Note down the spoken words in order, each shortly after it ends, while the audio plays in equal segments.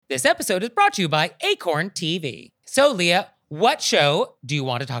This episode is brought to you by Acorn TV. So, Leah, what show do you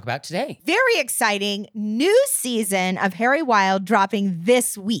want to talk about today? Very exciting new season of Harry Wild dropping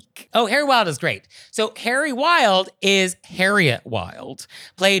this week. Oh, Harry Wild is great. So Harry Wild is Harriet Wild,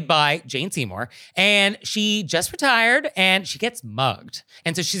 played by Jane Seymour, and she just retired and she gets mugged.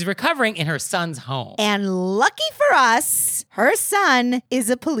 And so she's recovering in her son's home. And lucky for us, her son is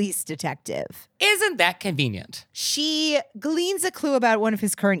a police detective. Isn't that convenient? She gleans a clue about one of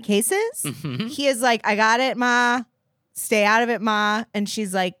his current cases. Mm-hmm. He is like, I got it, Ma. Stay out of it, Ma. And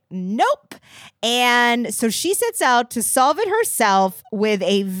she's like, nope. And so she sets out to solve it herself with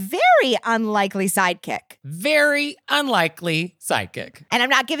a very unlikely sidekick. Very unlikely sidekick. And I'm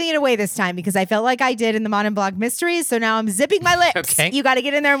not giving it away this time because I felt like I did in the Modern Blog Mysteries. So now I'm zipping my lips. Okay. You got to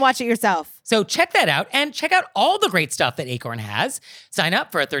get in there and watch it yourself. So check that out and check out all the great stuff that Acorn has. Sign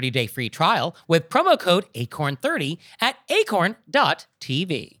up for a 30-day free trial with promo code ACORN30 at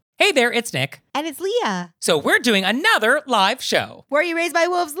acorn.tv. Hey there, it's Nick. And it's Leah. So we're doing another live show. Were You Raised by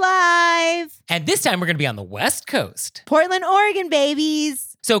Wolves live? And this time we're going to be on the West Coast. Portland, Oregon,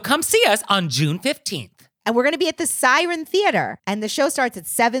 babies. So come see us on June 15th. And we're going to be at the Siren Theater. And the show starts at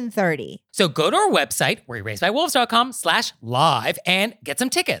 7:30. So go to our website, wereyouRaisedByWolves.com/live and get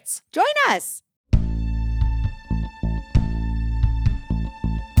some tickets. Join us.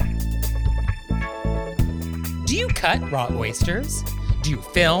 Do you cut raw oysters? Do you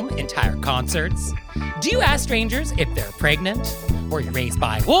film entire concerts? Do you ask strangers if they're pregnant? Were you raised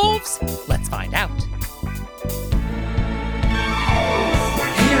by wolves? Let's find out. Here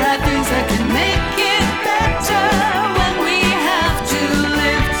are things that can make it better when we have to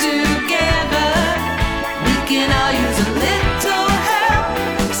live together. We can all use a little help.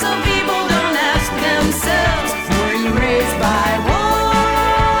 Some people don't ask themselves, were you raised by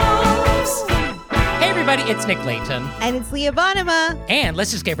wolves? Hey everybody, it's Nick Layton. And it's Leah Bonema. And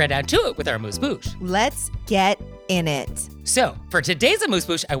let's just get right down to it with our Moose Bouche. Let's get in it. So for today's Moose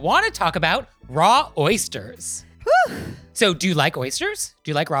Bouche, I want to talk about raw oysters. Whew. So do you like oysters?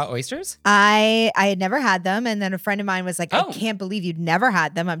 Do you like raw oysters? I had never had them. And then a friend of mine was like, Oh. I can't believe you'd never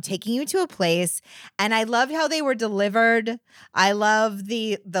had them. I'm taking you to a place. And I love how they were delivered. I love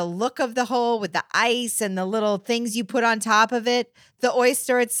the look of the hole with the ice and the little things you put on top of it. The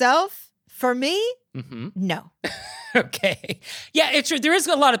oyster itself, for me, no. Okay. Yeah, it's true. There is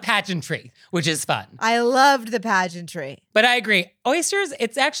a lot of pageantry, which is fun. I loved the pageantry. But I agree. Oysters,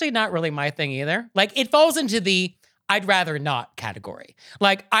 it's actually not really my thing either. Like, it falls into the I'd rather not category.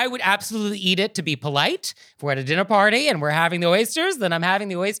 Like, I would absolutely eat it to be polite. If we're at a dinner party and we're having the oysters, then I'm having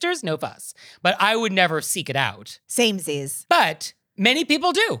the oysters, no fuss. But I would never seek it out. Samesies. But many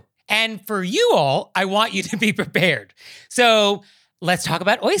people do. And for you all, I want you to be prepared. So let's talk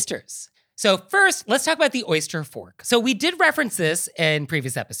about oysters. So first, let's talk about the oyster fork. So we did reference this in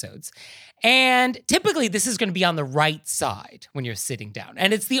previous episodes. And typically, this is going to be on the right side when you're sitting down.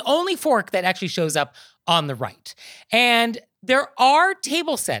 And it's the only fork that actually shows up on the right. And there are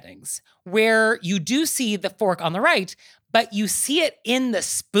table settings where you do see the fork on the right, but you see it in the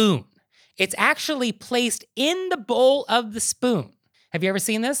spoon. It's actually placed in the bowl of the spoon. Have you ever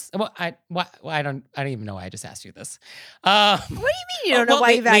seen this? Well, I don't even know why I just asked you this. What do you mean you don't know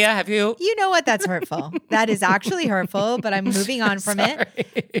why you've asked? Leah, have you? You know what? That's hurtful. That is actually hurtful, but I'm moving on from it.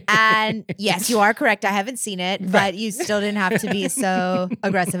 Sorry. And yes, you are correct. I haven't seen it, but you still didn't have to be so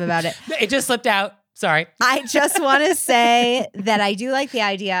aggressive about it. It just slipped out. Sorry. I just want to say that I do like the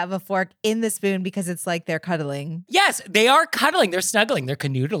idea of a fork in the spoon because it's like they're cuddling. Yes, they are cuddling. They're snuggling. They're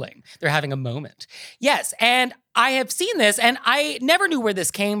canoodling. They're having a moment. Yes, and I have seen this, and I never knew where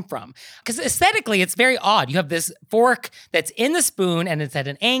this came from. Because aesthetically, it's very odd. You have this fork that's in the spoon, and it's at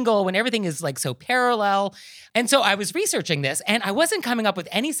an angle when everything is like so parallel. And so I was researching this, and I wasn't coming up with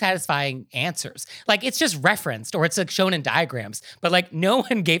any satisfying answers. Like, it's just referenced, or it's like shown in diagrams. But like, no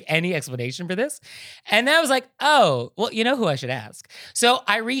one gave any explanation for this. And then I was like, oh, well, you know who I should ask? So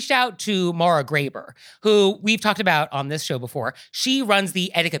I reached out to Mara Graber, who we've talked about on this show before. She runs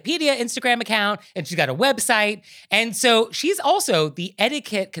the Etiquettepedia Instagram account, and she's got a website. And so she's also the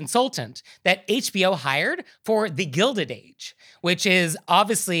etiquette consultant that HBO hired for The Gilded Age, which is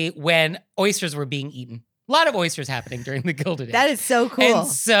obviously when oysters were being eaten. A lot of oysters happening during the Gilded Age. That is so cool. And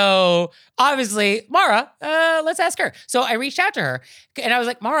so obviously, Mara, let's ask her. So I reached out to her and I was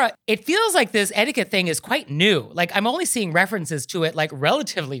like, Mara, it feels like this etiquette thing is quite new. Like, I'm only seeing references to it like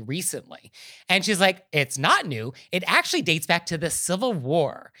relatively recently. And she's like, it's not new. It actually dates back to the Civil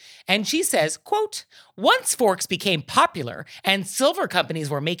War. And she says, quote, once forks became popular and silver companies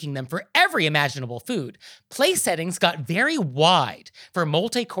were making them for every imaginable food, place settings got very wide for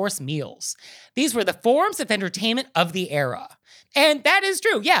multi-course meals. These were the forms of entertainment of the era. And that is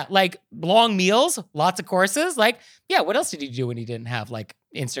true. Yeah. Like long meals, lots of courses. Like, yeah, what else did he do when he didn't have like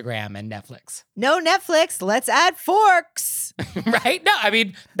Instagram and Netflix? No Netflix. Let's add forks. Right? No, I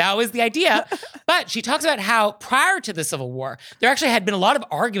mean, that was the idea. But she talks about how prior to the Civil War, there actually had been a lot of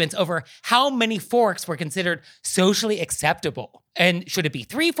arguments over how many forks were considered socially acceptable. And should it be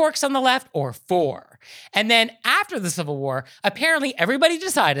 3 forks on the left or 4? And then after the Civil War, apparently everybody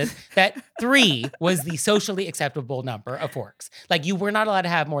decided that 3 was the socially acceptable number of forks. Like you were not allowed to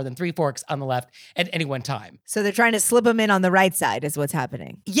have more than 3 forks on the left at any one time. So they're trying to slip them in on the right side is what's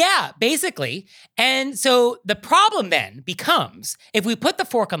happening. Yeah, basically. And so the problem then becomes, if we put the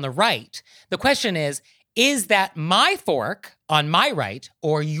fork on the right, the question is that my fork on my right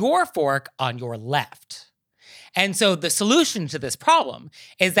or your fork on your left? And so the solution to this problem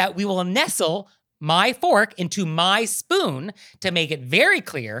is that we will nestle my fork into my spoon to make it very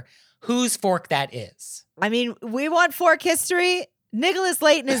clear whose fork that is. I mean, we want fork history. Nicholas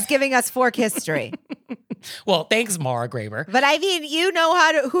Layton is giving us fork history. Well, thanks, Mara Graber. But I mean, you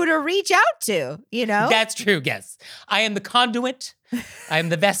know who to reach out to, you know? That's true, yes. I am the conduit. I am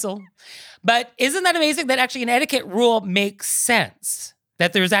the vessel. But isn't that amazing that actually an etiquette rule makes sense?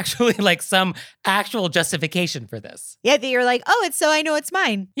 That there's actually like some actual justification for this. Yeah, that you're like, oh, it's so I know it's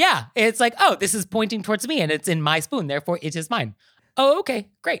mine. Yeah, it's like, oh, this is pointing towards me and it's in my spoon, therefore it is mine. Oh, okay,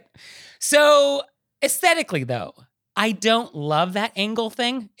 great. So aesthetically though, I don't love that angle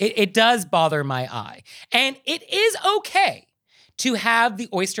thing. It does bother my eye. And it is okay to have the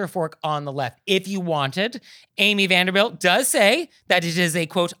oyster fork on the left if you wanted. Amy Vanderbilt does say that it is a,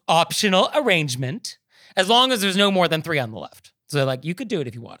 quote, optional arrangement, as long as there's no more than 3 on the left. So like you could do it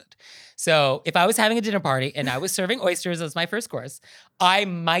if you wanted. So if I was having a dinner party and I was serving oysters as my first course, I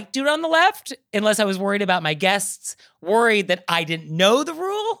might do it on the left unless I was worried about my guests, worried that I didn't know the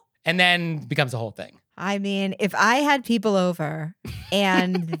rule, and then it becomes a whole thing. I mean, if I had people over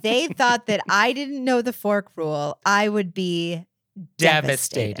and they thought that I didn't know the fork rule, I would be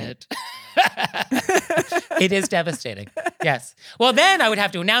devastated. It is devastating. Yes. Well, then I would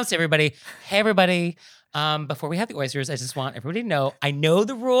have to announce to everybody, hey, everybody, before we have the oysters, I just want everybody to know, I know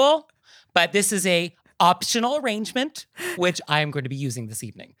the rule, but this is a optional arrangement, which I am going to be using this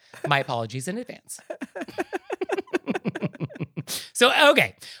evening. My apologies in advance. So,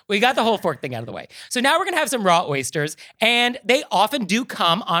 okay, we got the whole fork thing out of the way. So now we're going to have some raw oysters, and they often do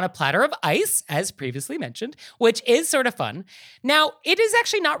come on a platter of ice, as previously mentioned, which is sort of fun. Now, it is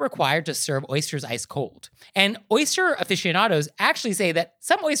actually not required to serve oysters ice cold. And oyster aficionados actually say that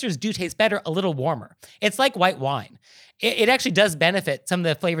some oysters do taste better a little warmer. It's like white wine. It actually does benefit. Some of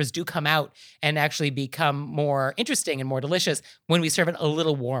the flavors do come out and actually become more interesting and more delicious when we serve it a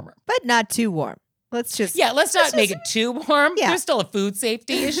little warmer. But not too warm. Let's not make it too warm. Yeah. There's still a food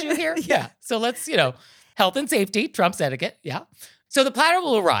safety issue here. Yeah. So let's, health and safety trumps etiquette. Yeah. So the platter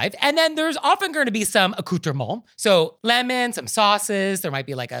will arrive, and then there's often going to be some accoutrement. So lemon, some sauces. There might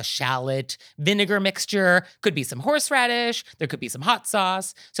be like a shallot vinegar mixture. Could be some horseradish. There could be some hot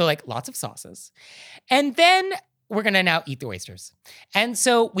sauce. So like lots of sauces. And then we're going to now eat the oysters. And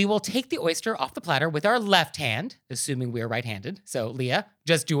so we will take the oyster off the platter with our left hand, assuming we are right-handed. So Leah,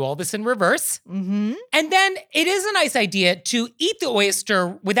 just do all this in reverse. Mm-hmm. And then it is a nice idea to eat the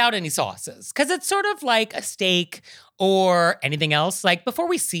oyster without any sauces, because it's sort of like a steak or anything else. Like before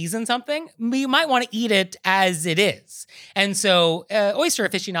we season something, you might want to eat it as it is. And so oyster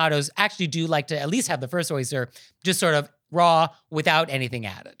aficionados actually do like to at least have the first oyster just sort of raw without anything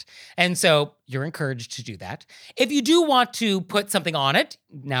added. And so you're encouraged to do that. If you do want to put something on it,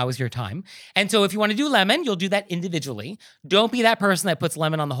 now is your time. And so if you want to do lemon, you'll do that individually. Don't be that person that puts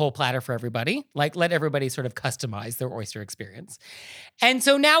lemon on the whole platter for everybody. Like let everybody sort of customize their oyster experience. And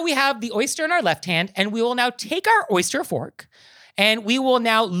so now we have the oyster in our left hand, and we will now take our oyster fork, and we will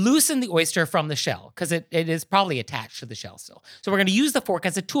now loosen the oyster from the shell because it is probably attached to the shell still. So we're going to use the fork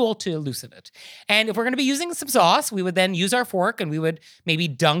as a tool to loosen it. And if we're going to be using some sauce, we would then use our fork and we would maybe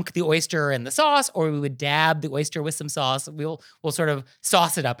dunk the oyster in the sauce, or we would dab the oyster with some sauce. We'll sort of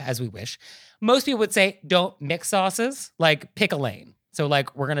sauce it up as we wish. Most people would say don't mix sauces, like pick a lane. So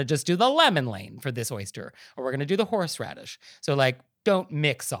like we're going to just do the lemon lane for this oyster, or we're going to do the horseradish. So like don't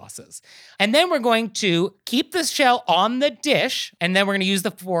mix sauces. And then we're going to keep the shell on the dish, and then we're going to use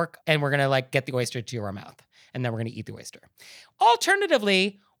the fork, and we're going to like get the oyster to our mouth, and then we're going to eat the oyster.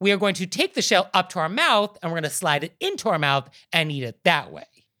 Alternatively, we are going to take the shell up to our mouth, and we're going to slide it into our mouth and eat it that way.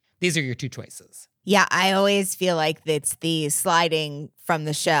 These are your 2 choices. Yeah, I always feel like it's the sliding from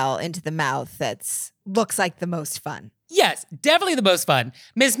the shell into the mouth that's looks like the most fun. Yes, definitely the most fun.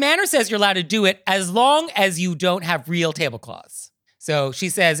 Ms. Manor says you're allowed to do it as long as you don't have real tablecloths. So she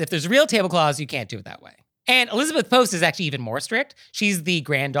says if there's real tablecloths, you can't do it that way. And Elizabeth Post is actually even more strict. She's the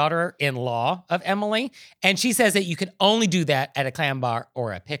granddaughter-in-law of Emily, and she says that you can only do that at a clam bar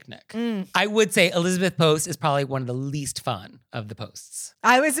or a picnic. I would say Elizabeth Post is probably one of the least fun of the Posts.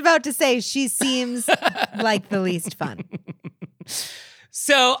 I was about to say she seems like the least fun.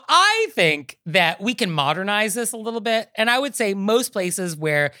 So I think that we can modernize this a little bit. And I would say most places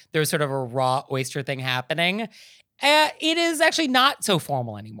where there's sort of a raw oyster thing happening, it is actually not so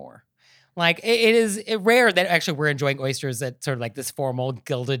formal anymore. Like, it is rare that actually we're enjoying oysters at sort of like this formal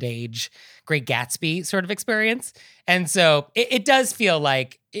Gilded Age, Great Gatsby sort of experience. And so it does feel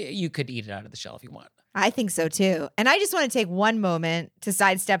like you could eat it out of the shell if you want. I think so too. And I just want to take one moment to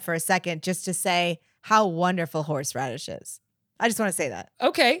sidestep for a second just to say how wonderful horseradish is. I just want to say that.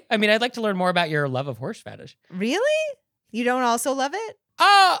 Okay. I mean, I'd like to learn more about your love of horseradish. Really? You don't also love it?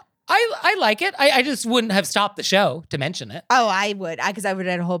 I like it. I just wouldn't have stopped the show to mention it. Oh, I would. Because I would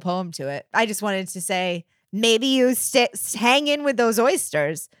add a whole poem to it. I just wanted to say maybe you hang in with those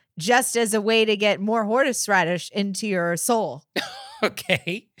oysters just as a way to get more horseradish into your soul.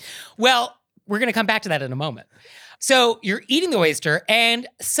 Okay. Well, we're going to come back to that in a moment. So you're eating the oyster, and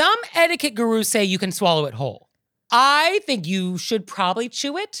some etiquette gurus say you can swallow it whole. I think you should probably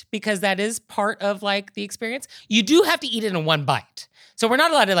chew it because that is part of like the experience. You do have to eat it in one bite. So we're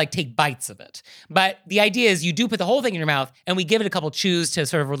not allowed to like take bites of it. But the idea is you do put the whole thing in your mouth and we give it a couple chews to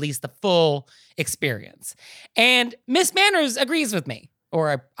sort of release the full experience. And Miss Manners agrees with me.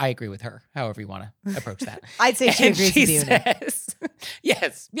 Or I agree with her, however you want to approach that. I'd say she agrees with you. Says,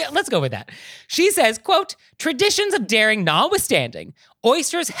 yes, yeah, let's go with that. She says, quote, traditions of daring notwithstanding,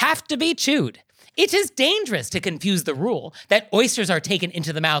 oysters have to be chewed. It is dangerous to confuse the rule that oysters are taken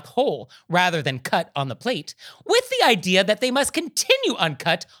into the mouth whole rather than cut on the plate with the idea that they must continue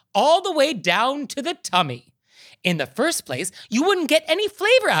uncut all the way down to the tummy. In the first place, you wouldn't get any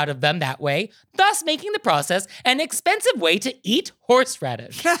flavor out of them that way, thus making the process an expensive way to eat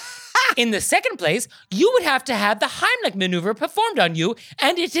horseradish. In the second place, you would have to have the Heimlich maneuver performed on you,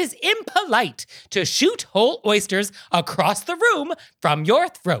 and it is impolite to shoot whole oysters across the room from your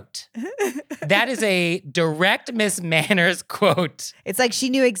throat. That is a direct Miss Manners quote. It's like she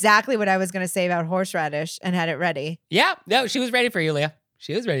knew exactly what I was going to say about horseradish and had it ready. Yeah, no, she was ready for you, Leah.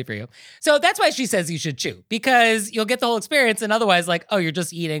 She was ready for you. So that's why she says you should chew, because you'll get the whole experience, and otherwise, like, oh, you're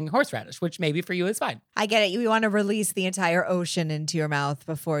just eating horseradish, which maybe for you is fine. I get it. You want to release the entire ocean into your mouth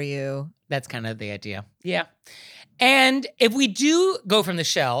before you... That's kind of the idea. Yeah. And if we do go from the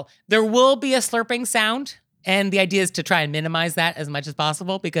shell, there will be a slurping sound. And the idea is to try and minimize that as much as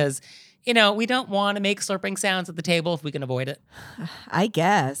possible because, you know, we don't want to make slurping sounds at the table if we can avoid it. I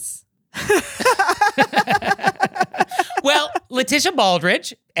guess. Well, Letitia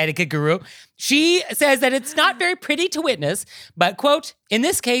Baldridge, etiquette guru, she says that it's not very pretty to witness, but, quote, in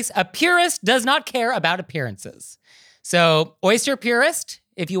this case, a purist does not care about appearances. So, oyster purist,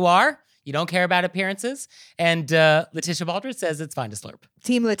 if you are, you don't care about appearances. And Letitia Baldridge says it's fine to slurp.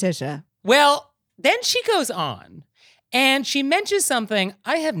 Team Letitia. Well, then she goes on and she mentions something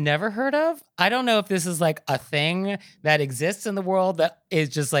I have never heard of. I don't know if this is like a thing that exists in the world that is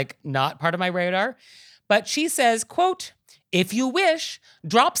just like not part of my radar. But she says, quote, if you wish,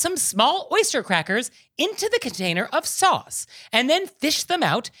 drop some small oyster crackers into the container of sauce and then fish them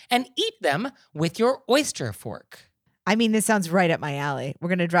out and eat them with your oyster fork. I mean, this sounds right up my alley. We're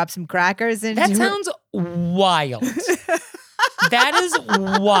going to drop some crackers into... That sounds wild. That is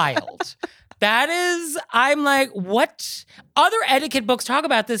wild. That is, I'm like, what? Other etiquette books talk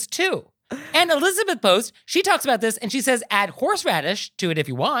about this too. And Elizabeth Post, she talks about this and she says add horseradish to it if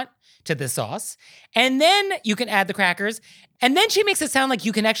you want, to the sauce. And then you can add the crackers. And then she makes it sound like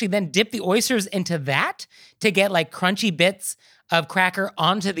you can actually then dip the oysters into that to get like crunchy bits of cracker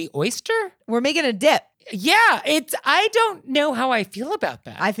onto the oyster. We're making a dip. Yeah, I don't know how I feel about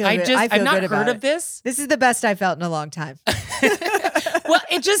that. I feel good I've not good about heard of it. this. This is the best I felt in a long time. Well,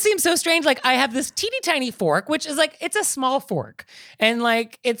 it just seems so strange. Like I have this teeny tiny fork, which is like, it's a small fork. And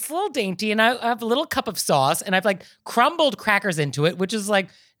like, it's a little dainty. And I have a little cup of sauce and I've like crumbled crackers into it, which is like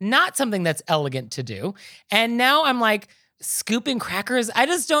not something that's elegant to do. And now I'm like scooping crackers. I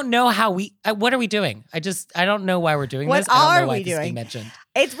just don't know how what are we doing? I don't know why we're doing What this. I don't are know why we this is doing? mentioned.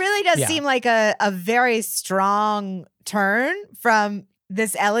 It really does Yeah. seem like a very strong turn from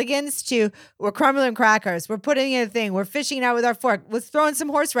this elegance to we're crumbling crackers. We're putting in a thing. We're fishing it out with our fork. We're throwing some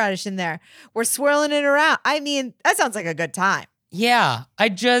horseradish in there. We're swirling it around. I mean, that sounds like a good time. Yeah, I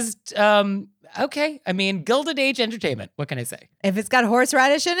just, okay. I mean, Gilded Age entertainment. What can I say? If it's got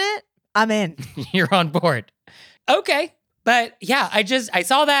horseradish in it, I'm in. You're on board. Okay. But yeah, I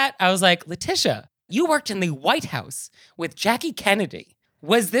saw that. I was like, Letitia, you worked in the White House with Jackie Kennedy.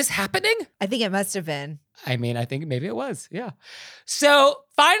 Was this happening? I think it must have been. I mean, I think maybe it was. Yeah. So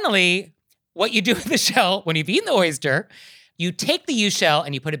finally, what you do with the shell when you've eaten the oyster, you take the used shell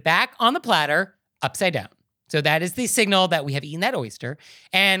and you put it back on the platter upside down. So that is the signal that we have eaten that oyster.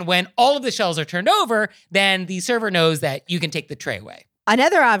 And when all of the shells are turned over, then the server knows that you can take the tray away.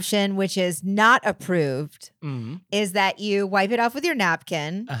 Another option, which is not approved, Mm. is that you wipe it off with your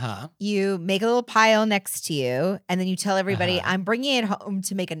napkin. Uh-huh. You make a little pile next to you, and then you tell everybody, Uh-huh. I'm bringing it home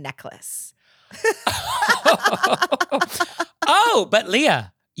to make a necklace. Oh, but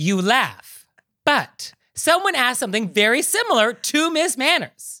Leah, you laugh. But someone asked something very similar to Miss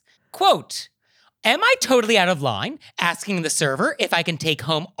Manners. Quote, am I totally out of line asking the server if I can take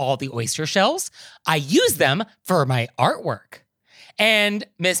home all the oyster shells? I use them for my artwork. And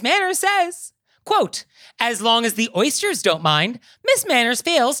Miss Manners says, quote, as long as the oysters don't mind, Miss Manners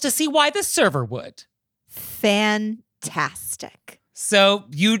fails to see why the server would. Fantastic. So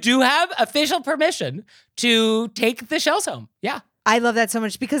you do have official permission to take the shells home. Yeah. I love that so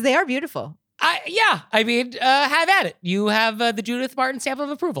much because they are beautiful. I mean, have at it. You have the Judith Martin stamp of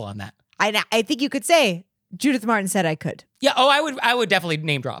approval on that. I think you could say Judith Martin said I could. Yeah. Oh, I would definitely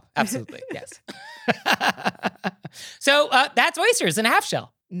name drop. Absolutely. Yes. So that's oysters in a half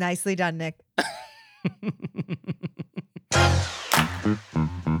shell. Nicely done, Nick.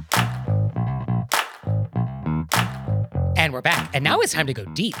 And we're back. And now it's time to go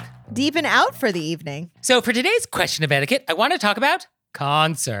deep. Deep and out for the evening. So for today's question of etiquette, I want to talk about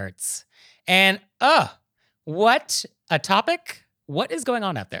concerts. And what a topic. What is going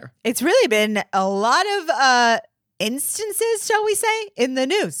on out there? It's really been a lot of instances, shall we say, in the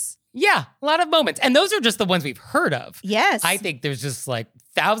news. Yeah, a lot of moments. And those are just the ones we've heard of. Yes. I think there's just like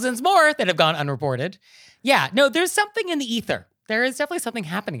thousands more that have gone unreported. Yeah, no, there's something in the ether. There is definitely something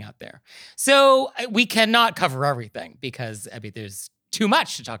happening out there. So we cannot cover everything because, I mean, there's too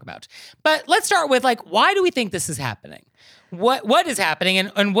much to talk about. But let's start with like, why do we think this is happening? What is happening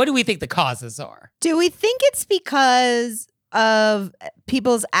and what do we think the causes are? Do we think it's because of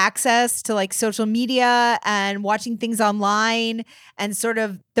people's access to like social media and watching things online and sort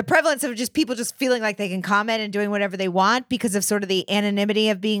of the prevalence of just people just feeling like they can comment and doing whatever they want because of sort of the anonymity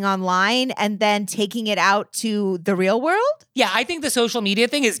of being online and then taking it out to the real world? Yeah, I think the social media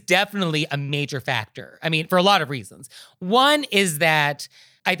thing is definitely a major factor. I mean, for a lot of reasons. One is that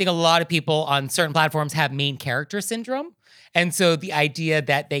I think a lot of people on certain platforms have main character syndrome. And so the idea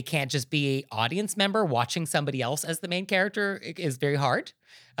that they can't just be an audience member watching somebody else as the main character is very hard.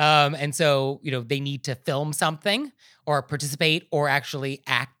 And so, they need to film something or participate or actually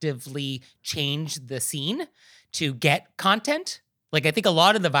actively change the scene to get content. Like, I think a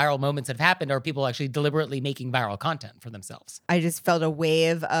lot of the viral moments that have happened are people actually deliberately making viral content for themselves. I just felt a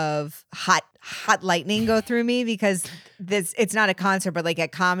wave of hot lightning go through me because it's not a concert, but like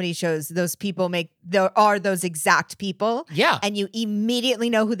at comedy shows, those people there are those exact people. Yeah. And you immediately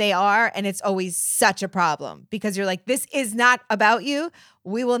know who they are. And it's always such a problem because you're like, this is not about you.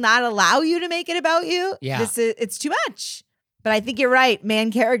 We will not allow you to make it about you. Yeah. It's too much. But I think you're right.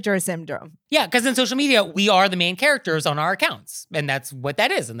 Man character syndrome. Yeah, because in social media, we are the main characters on our accounts. And that's what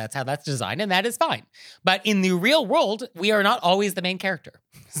that is. And that's how that's designed. And that is fine. But in the real world, we are not always the main character.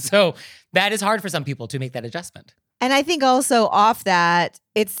 So that is hard for some people to make that adjustment. And I think also off that,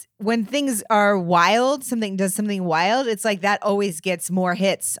 it's when things are wild, something does something wild, it's like that always gets more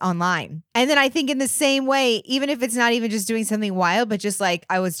hits online. And then I think in the same way, even if it's not even just doing something wild, but just like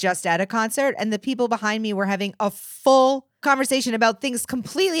I was just at a concert and the people behind me were having a full conversation about things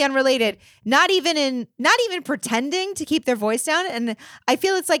completely unrelated, not even pretending to keep their voice down. And I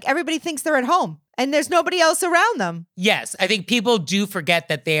feel it's like everybody thinks they're at home and there's nobody else around them. Yes, I think people do forget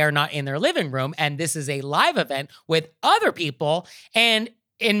that they are not in their living room and this is a live event with other people. And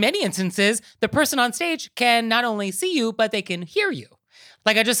in many instances, the person on stage can not only see you, but they can hear you.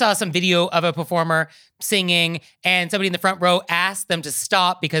 Like I just saw some video of a performer singing and somebody in the front row asked them to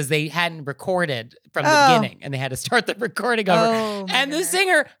stop because they hadn't recorded from the beginning and they had to start the recording over. And the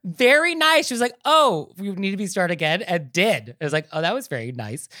singer, very nice. She was like, oh, we need to start again, and did. I was like, oh, that was very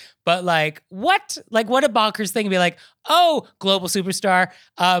nice. But like, what? Like, what a bonkers thing to be like, oh, global superstar,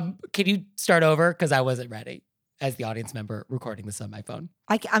 can you start over? Because I wasn't ready as the audience member recording this on my phone.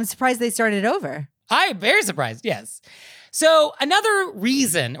 I'm surprised they started over. I'm very surprised, yes. So another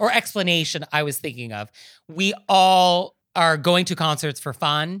reason or explanation I was thinking of, we all are going to concerts for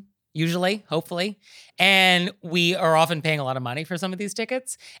fun, usually, hopefully, and we are often paying a lot of money for some of these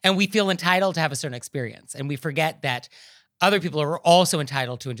tickets, and we feel entitled to have a certain experience, and we forget that other people are also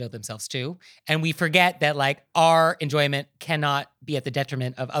entitled to enjoy themselves too, and we forget that like our enjoyment cannot be at the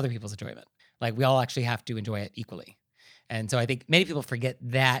detriment of other people's enjoyment. Like we all actually have to enjoy it equally. And so I think many people forget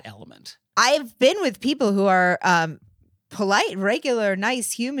that element. I've been with people who are polite, regular,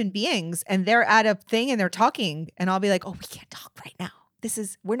 nice human beings, and they're at a thing and they're talking, and I'll be like, "Oh, we can't talk right now.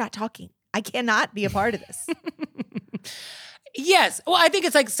 We're not talking. I cannot be a part of this." Yes. Well, I think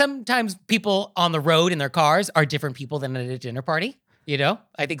it's like sometimes people on the road in their cars are different people than at a dinner party. You know,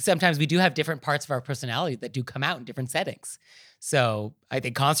 I think sometimes we do have different parts of our personality that do come out in different settings. So I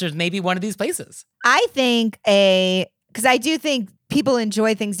think concerts may be one of these places. I think because I do think people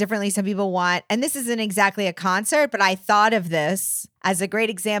enjoy things differently. Some people want, and this isn't exactly a concert, but I thought of this as a great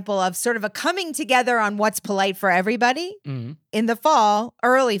example of sort of a coming together on what's polite for everybody. Mm-hmm. In the fall,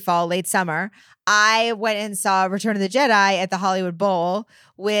 early fall, late summer, I went and saw Return of the Jedi at the Hollywood Bowl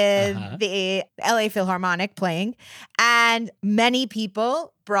with the LA Philharmonic playing, and many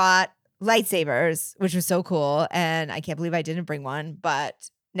people brought lightsabers, which was so cool. And I can't believe I didn't bring one, but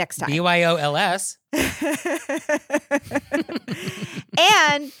next time. BYOLS.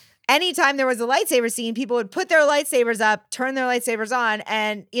 And anytime there was a lightsaber scene, people would put their lightsabers up, turn their lightsabers on,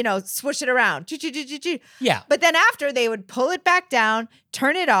 and, swoosh it around. Yeah. But then after, they would pull it back down,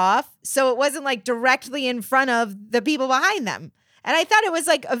 turn it off, so it wasn't like directly in front of the people behind them. And I thought it was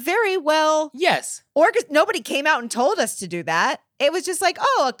like a very well... Yes. Nobody came out and told us to do that. It was just like,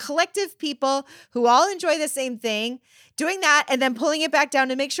 a collective people who all enjoy the same thing, doing that and then pulling it back down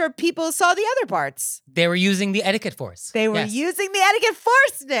to make sure people saw the other parts. They were using the etiquette force. They were using the etiquette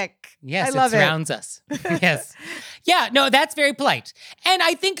force, Nick. Yes, I love it surrounds us. Yes. Yeah, no, that's very polite. And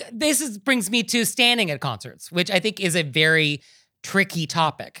I think brings me to standing at concerts, which I think is a very tricky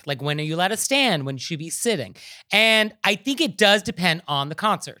topic. Like, when are you allowed to stand? When should you be sitting? And I think it does depend on the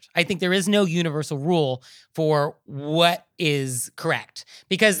concert. I think there is no universal rule for what is correct,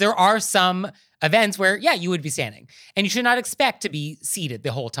 because there are some events where, you would be standing, and you should not expect to be seated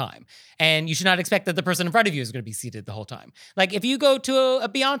the whole time. And you should not expect that the person in front of you is going to be seated the whole time. Like, if you go to a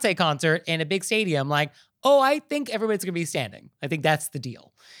Beyonce concert in a big stadium, like, I think everybody's going to be standing. I think that's the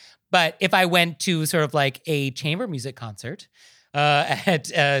deal. But if I went to sort of like a chamber music concert at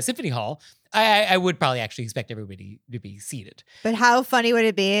Symphony Hall, I would probably actually expect everybody to be seated. But how funny would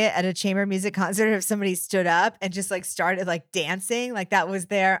it be at a chamber music concert if somebody stood up and just like started like dancing? Like that was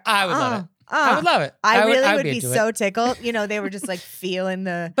their... I would love it. I would love it. I really would be so tickled. They were just like feeling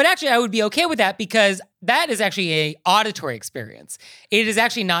the... But actually, I would be okay with that, because that is actually a auditory experience. It is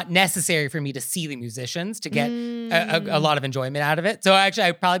actually not necessary for me to see the musicians to get a lot of enjoyment out of it. So actually,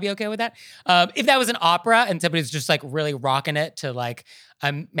 I'd probably be okay with that. If that was an opera and somebody's just like really rocking it to like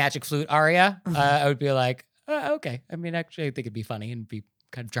a magic flute aria, I would be like, okay. I mean, actually, I think it'd be funny and be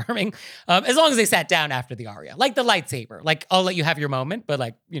kind of charming, as long as they sat down after the aria, like the lightsaber. Like, I'll let you have your moment, but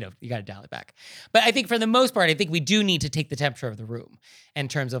like, you got to dial it back. But I think for the most part, I think we do need to take the temperature of the room in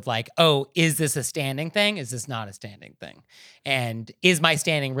terms of like, is this a standing thing? Is this not a standing thing? And is my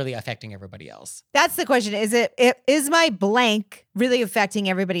standing really affecting everybody else? That's the question. Is my blank really affecting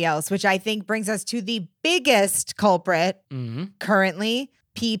everybody else? Which I think brings us to the biggest culprit currently: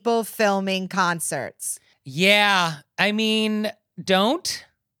 people filming concerts. Yeah. I mean, don't.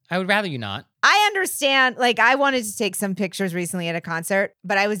 I would rather you not. I understand. Like, I wanted to take some pictures recently at a concert,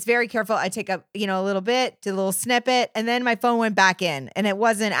 but I was very careful. I take a little bit, did a little snippet, and then my phone went back in and it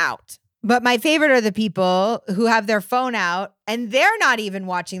wasn't out. But my favorite are the people who have their phone out and they're not even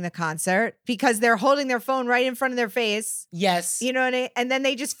watching the concert because they're holding their phone right in front of their face. Yes. You know what I mean? And then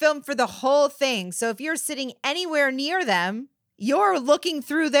they just film for the whole thing. So if you're sitting anywhere near them, you're looking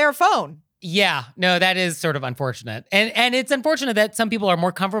through their phone. Yeah, no, that is sort of unfortunate. And it's unfortunate that some people are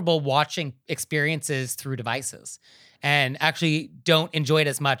more comfortable watching experiences through devices and actually don't enjoy it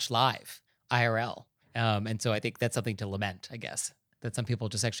as much live, IRL. And so I think that's something to lament, I guess, that some people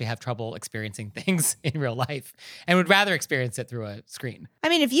just actually have trouble experiencing things in real life and would rather experience it through a screen. I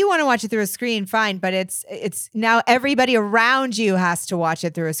mean, if you want to watch it through a screen, fine, but it's now everybody around you has to watch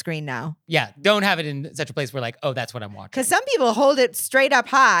it through a screen now. Yeah, don't have it in such a place where like, that's what I'm watching. Because some people hold it straight up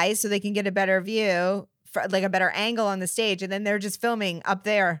high so they can get a better view, like a better angle on the stage, and then they're just filming up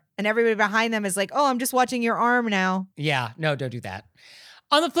there, and everybody behind them is like, I'm just watching your arm now. Yeah, no, don't do that.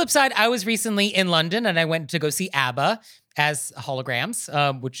 On the flip side, I was recently in London and I went to go see ABBA as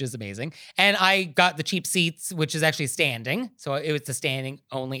holograms, which is amazing. And I got the cheap seats, which is actually standing. So it was the standing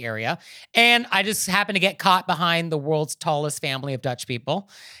only area. And I just happened to get caught behind the world's tallest family of Dutch people.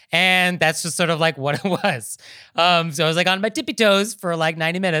 And that's just sort of like what it was. So I was like on my tippy toes for like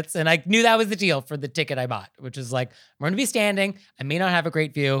 90 minutes. And I knew that was the deal for the ticket I bought, which is like, I'm going to be standing. I may not have a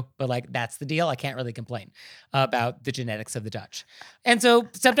great view, but like, that's the deal. I can't really complain about the genetics of the Dutch. And so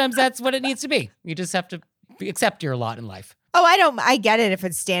sometimes that's what it needs to be. You just have to accept your lot in life. Oh, I get it if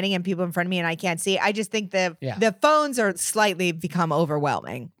it's standing and people in front of me and I can't see. I just think the phones are slightly become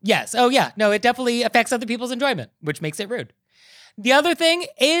overwhelming. Yes. Oh, yeah. No, it definitely affects other people's enjoyment, which makes it rude. The other thing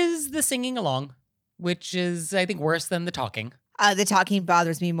is the singing along, which is, I think, worse than the talking. The talking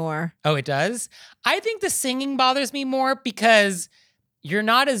bothers me more. Oh, it does? I think the singing bothers me more because you're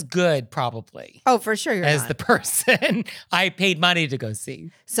not as good, probably. Oh, for sure you're as not. the person I paid money to go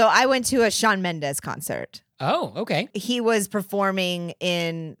see. So I went to a Shawn Mendes concert. Oh, okay. He was performing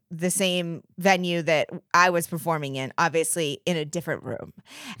in the same venue that I was performing in, obviously in a different room.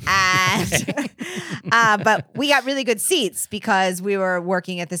 And but we got really good seats because we were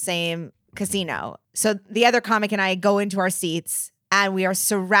working at the same casino. So the other comic and I go into our seats and we are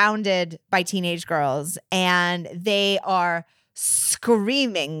surrounded by teenage girls and they are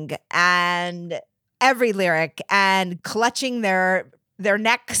screaming and every lyric and clutching their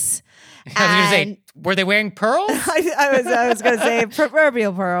necks. I was going to say, were they wearing pearls? I was going to say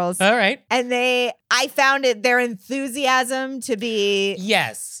proverbial pearls. All right. And I found their enthusiasm to be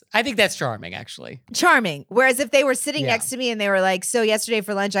Yes. I think that's charming, actually. charming. Whereas if they were sitting next to me and they were like, so yesterday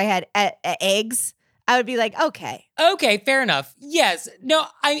for lunch I had eggs, I would be like, okay. Okay, fair enough. Yes. No,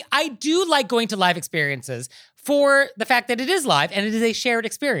 I do like going to live experiences for the fact that it is live and it is a shared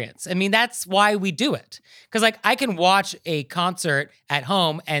experience. I mean, that's why we do it. Because, like, I can watch a concert at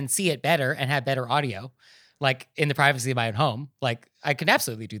home and see it better and have better audio, like in the privacy of my own home. Like, I can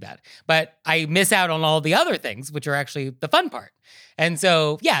absolutely do that. But I miss out on all the other things, which are actually the fun part. And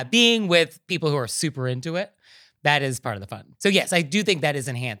so, yeah, being with people who are super into it, that is part of the fun. So, yes, I do think that is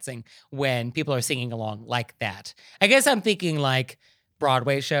enhancing when people are singing along like that. I guess I'm thinking like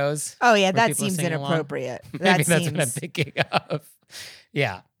Broadway shows. Oh, yeah, where that people are seems singing along. inappropriate. Maybe that's what I'm thinking of.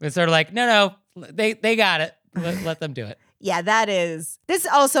 Yeah. It's sort of like, no, they got it. Let them do it. Yeah, that is. This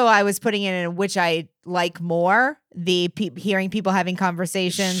also I was putting in which I like more, the hearing people having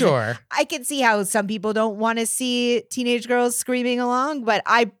conversations. Sure. I can see how some people don't want to see teenage girls screaming along, but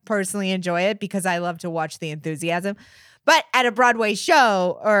I personally enjoy it because I love to watch the enthusiasm. But at a Broadway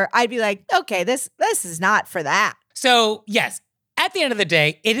show, or I'd be like, okay, this is not for that. So, yes, at the end of the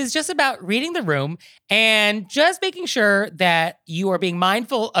day, it is just about reading the room and just making sure that you are being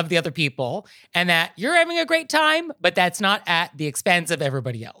mindful of the other people and that you're having a great time, but that's not at the expense of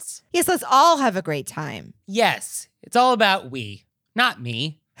everybody else. Yes, let's all have a great time. Yes, it's all about we, not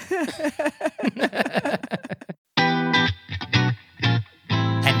me.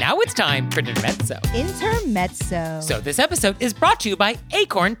 And now it's time for Intermezzo. Intermezzo. So this episode is brought to you by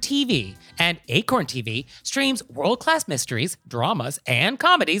Acorn TV. And Acorn TV streams world-class mysteries, dramas, and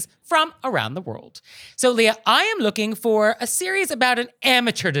comedies from around the world. So Leah, I am looking for a series about an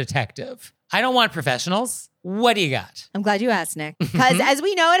amateur detective. I don't want professionals. What do you got? I'm glad you asked, Nick. Because as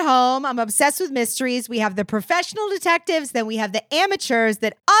we know at home, I'm obsessed with mysteries. We have the professional detectives, then we have the amateurs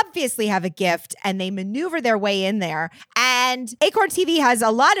that obviously have a gift and they maneuver their way in there. And Acorn TV has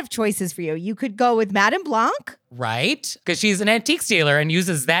a lot of choices for you. You could go with Madame Blanc. Right? Because she's an antique dealer and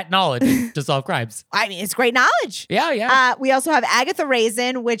uses that knowledge to solve crimes. I mean, it's great knowledge. Yeah. We also have Agatha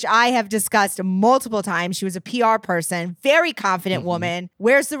Raisin, which I have discussed multiple times. She was a PR person, very confident woman,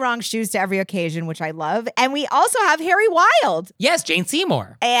 wears the wrong shoes to every occasion, which I love. And we also have Harry Wild. Yes, Jane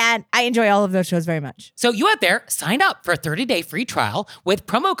Seymour. And I enjoy all of those shows very much. So you out there, sign up for a 30-day free trial with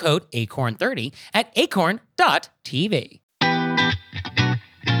promo code ACORN30 at acorn.tv.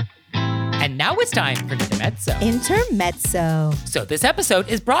 And now it's time for Intermezzo. Intermezzo. So this episode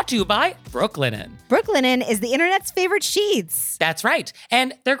is brought to you by Brooklinen. Brooklinen is the internet's favorite sheets. That's right.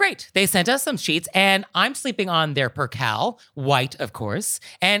 And they're great. They sent us some sheets and I'm sleeping on their percale, white, of course.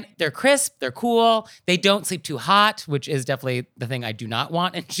 And they're crisp, they're cool. They don't sleep too hot, which is definitely the thing I do not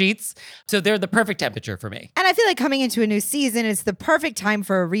want in sheets. So they're the perfect temperature for me. And I feel like coming into a new season, it's the perfect time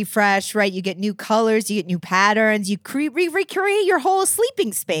for a refresh, right? You get new colors, you get new patterns, you recreate your whole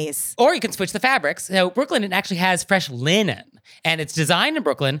sleeping space. Or you can switch the fabrics. So Brooklinen actually has fresh linen and it's designed in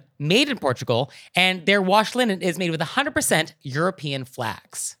Brooklyn, made in Portugal, and their wash linen is made with 100% European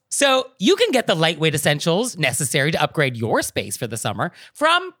flax. So you can get the lightweight essentials necessary to upgrade your space for the summer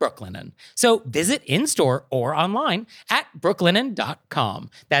from Brooklinen. So visit in-store or online at brooklinen.com.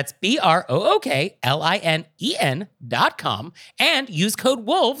 That's BROOKLINEN.com and use code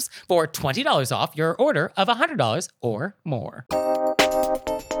WOLVES for $20 off your order of $100 or more.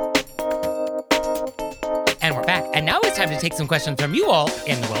 And we're back. And now it's time to take some questions from you all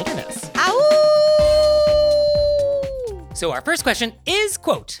in the wilderness. Ow! So our first question is,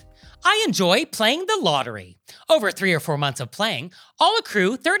 quote, I enjoy playing the lottery. Over 3 or 4 months of playing, I'll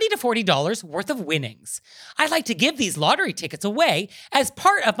accrue $30 to $40 worth of winnings. I'd like to give these lottery tickets away as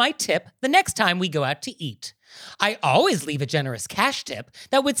part of my tip the next time we go out to eat. I always leave a generous cash tip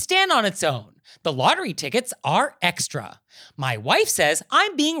that would stand on its own. The lottery tickets are extra. My wife says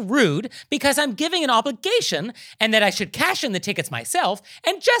I'm being rude because I'm giving an obligation and that I should cash in the tickets myself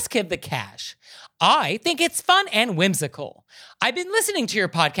and just give the cash. I think it's fun and whimsical. I've been listening to your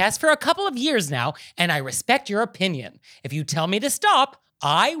podcast for a couple of years now, and I respect your opinion. If you tell me to stop,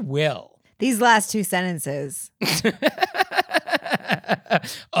 I will. These last two sentences.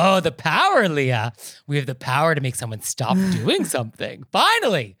 Oh, the power, Leah. We have the power to make someone stop doing something.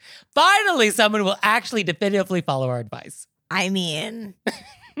 Finally, someone will actually definitively follow our advice. I mean,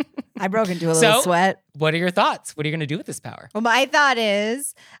 I broke into a little sweat. What are your thoughts? What are you going to do with this power? Well, my thought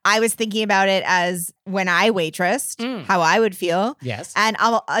is I was thinking about it as when I waitressed, how I would feel. Yes. And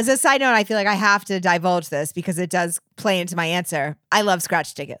as a side note, I feel like I have to divulge this because it does play into my answer. I love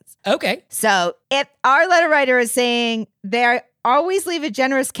scratch tickets. Okay. So if our letter writer is saying they're always leave a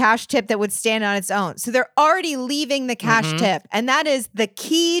generous cash tip that would stand on its own. So they're already leaving the cash tip. And that is the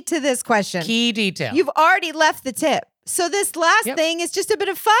key to this question. Key detail. You've already left the tip. So this last thing is just a bit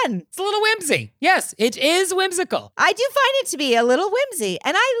of fun. It's a little whimsy. Yes, it is whimsical. I do find it to be a little whimsy,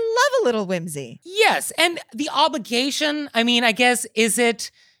 and I love a little whimsy. Yes, and the obligation, I mean, I guess, is it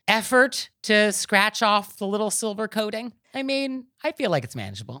effort to scratch off the little silver coating? I mean, I feel like it's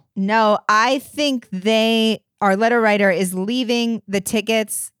manageable. No, I think our letter writer is leaving the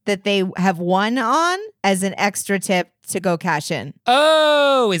tickets that they have won on as an extra tip to go cash in.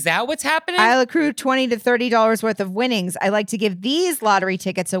 Oh, is that what's happening? I'll accrue $20 to $30 worth of winnings. I like to give these lottery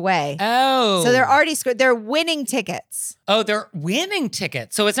tickets away. Oh. So they're already they're winning tickets. Oh, they're winning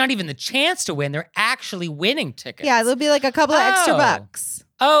tickets. So it's not even the chance to win. They're actually winning tickets. Yeah, it'll be like a couple of extra bucks.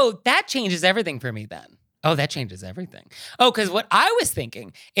 Oh, that changes everything for me then. Oh, that changes everything. Oh, because what I was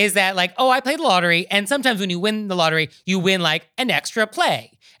thinking is that I played the lottery, and sometimes when you win the lottery, you win an extra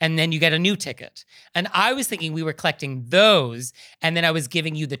play, and then you get a new ticket. And I was thinking we were collecting those, and then I was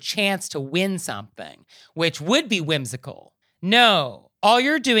giving you the chance to win something, which would be whimsical. No, all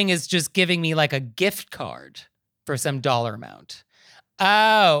you're doing is just giving me a gift card for some dollar amount.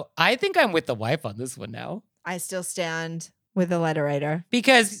 Oh, I think I'm with the wife on this one now. I still stand with the letter writer.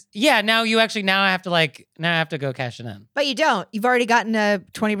 Because, now you actually, now I have to go cash it in. But you don't. You've already gotten a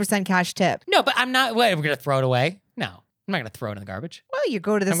 20% cash tip. No, but I'm not, we're going to throw it away? No, I'm not going to throw it in the garbage. Well, you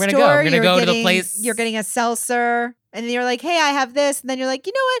go to the store. I'm going to go to the place. You're getting a seltzer. And then you're like, hey, I have this. And then you're like,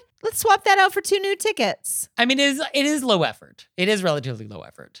 you know what? Let's swap that out for 2 new tickets. I mean, it is low effort. It is relatively low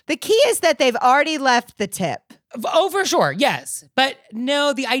effort. The key is that they've already left the tip. Oh, for sure. Yes. But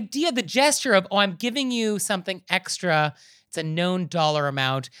no, the idea, the gesture of, I'm giving you something extra. It's a known dollar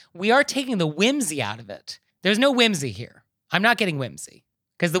amount. We are taking the whimsy out of it. There's no whimsy here. I'm not getting whimsy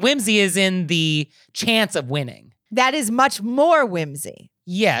because the whimsy is in the chance of winning. That is much more whimsy.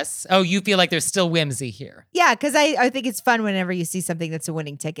 Yes. Oh, you feel like there's still whimsy here. Yeah, because I think it's fun whenever you see something that's a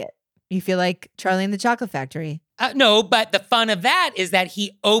winning ticket. You feel like Charlie and the Chocolate Factory. No, but the fun of that is that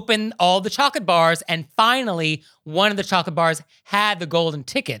he opened all the chocolate bars and finally one of the chocolate bars had the golden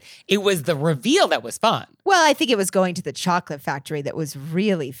ticket. It was the reveal that was fun. Well, I think it was going to the chocolate factory that was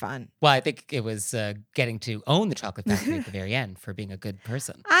really fun. Well, I think it was getting to own the chocolate factory at the very end for being a good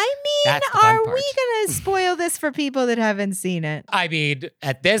person. I mean, are we going to spoil this for people that haven't seen it? I mean,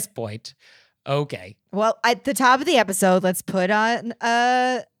 at this point, okay. Well, at the top of the episode, let's put on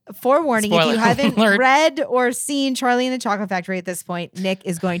forewarning. Spoiler if you haven't alert. read or seen Charlie and the Chocolate Factory at this point, Nick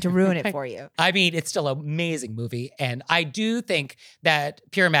is going to ruin it for you. I mean, it's still an amazing movie. And I do think that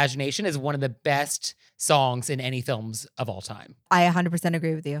Pure Imagination is one of the best songs in any films of all time. I 100%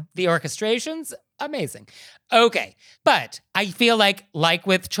 agree with you. The orchestration's amazing. Okay. But I feel like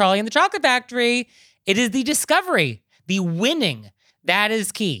with Charlie and the Chocolate Factory, it is the discovery, the winning, that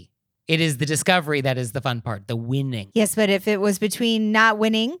is key. It is the discovery that is the fun part, the winning. Yes, but if it was between not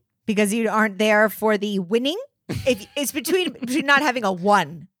winning because you aren't there for the winning, if it's between not having a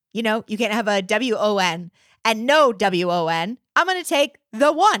one, you can't have a WON and no WON. I'm going to take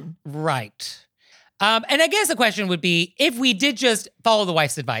the one. Right. And I guess the question would be, if we did just follow the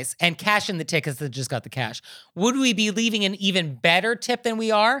wife's advice and cash in the tickets that just got the cash, would we be leaving an even better tip than we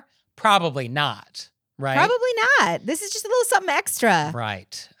are? Probably not. Right? Probably not. This is just a little something extra.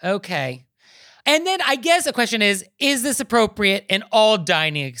 Right. Okay. And then I guess the question is this appropriate in all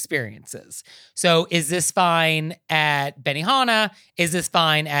dining experiences? So is this fine at Benihana? Is this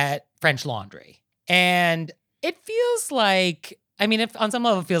fine at French Laundry? And it feels like, if on some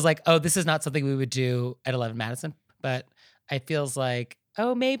level it feels like, this is not something we would do at 11 Madison, but it feels like,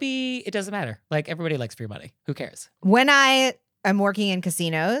 maybe it doesn't matter. Everybody likes free money. Who cares? When I'm working in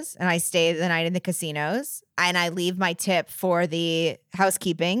casinos and I stay the night in the casinos and I leave my tip for the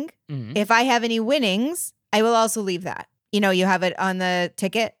housekeeping. Mm-hmm. If I have any winnings, I will also leave that. You have it on the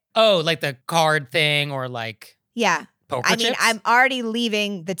ticket. Oh, like the card thing or like Yeah. poker chips? I'm already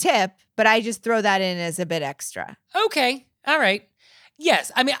leaving the tip, but I just throw that in as a bit extra. Okay. All right.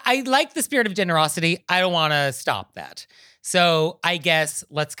 Yes. I mean, I like the spirit of generosity. I don't want to stop that. So I guess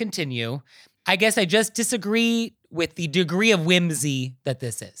let's continue. I guess I just disagree with the degree of whimsy that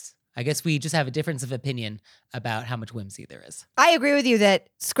this is. I guess we just have a difference of opinion about how much whimsy there is. I agree with you that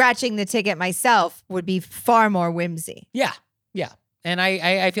scratching the ticket myself would be far more whimsy. Yeah. Yeah. And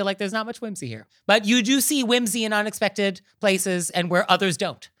I feel like there's not much whimsy here. But you do see whimsy in unexpected places and where others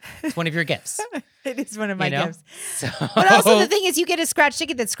don't. It's one of your gifts. It is one of my gifts. So, But also the thing is, you get a scratch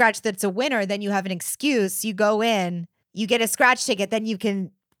ticket that's a winner, then you have an excuse. You go in, you get a scratch ticket, then you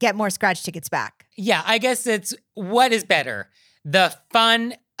can get more scratch tickets back. yeah, I guess it's what is better, the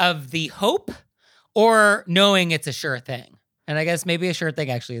fun of the hope or knowing it's a sure thing? And I guess maybe a sure thing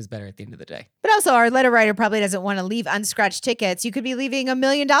actually is better at the end of the day. But also, our letter writer probably doesn't want to leave unscratched tickets. You could be leaving $1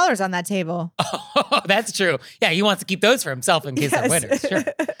 million on that table. Oh, that's true. Yeah, he wants to keep those for himself in case they're winners. Sure.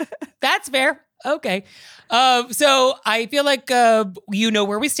 That's fair. Okay. So I feel like you know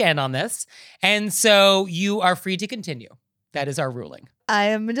where we stand on this. And so you are free to continue. That is our ruling. I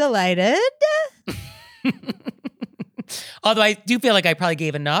am delighted. Although I do feel like I probably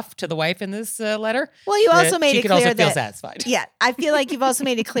gave enough to the wife in this letter. Well, you also made she it could clear also feel that satisfied. Yeah, I feel like you've also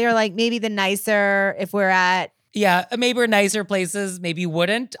made it clear, like maybe the nicer if we're at. Yeah, maybe we're nicer places. Maybe you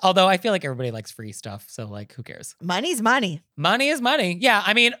wouldn't. Although I feel like everybody likes free stuff, so like, who cares? Money's money. Money is money. Yeah,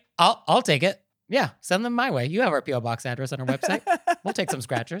 I mean, I'll take it. Yeah, send them my way. You have our PO box address on our website. We'll take some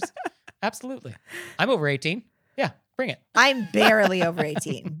scratchers. Absolutely. I'm over 18. Yeah, bring it. I'm barely over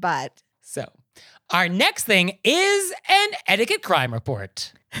 18, but So, our next thing is an etiquette crime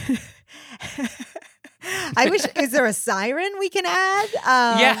report. I wish. Is there a siren we can add?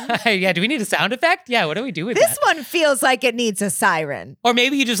 Yeah. Do we need a sound effect? Yeah. What do we do with This that? one feels like it needs a siren. Or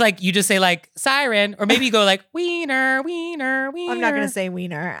maybe you just say like siren, or maybe you go like wiener, wiener, wiener. I'm not going to say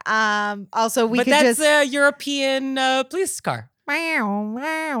wiener. Also, we but could that's just. a European police car. Meow,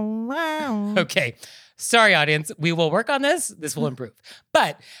 meow, meow. Okay. Sorry, audience. We will work on this. This will improve.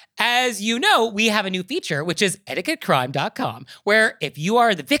 But as you know, we have a new feature, which is etiquettecrime.com, where if you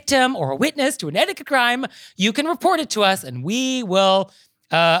are the victim or a witness to an etiquette crime, you can report it to us and we will,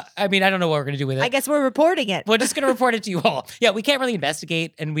 I don't know what we're going to do with it. I guess we're reporting it. We're just going to report it to you all. Yeah, we can't really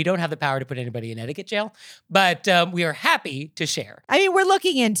investigate and we don't have the power to put anybody in etiquette jail, but we are happy to share. I mean, we're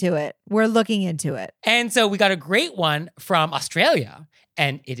looking into it. We're looking into it. And so we got a great one from Australia,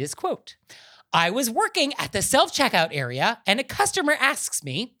 and it is, quote, I was working at the self-checkout area and a customer asks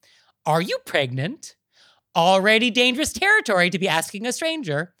me, are you pregnant? Already dangerous territory to be asking a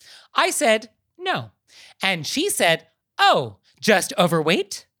stranger. I said, no. And she said, oh, just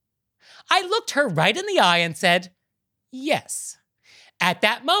overweight? I looked her right in the eye and said, yes. At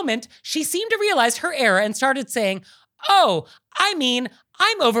that moment, she seemed to realize her error and started saying, oh, I mean,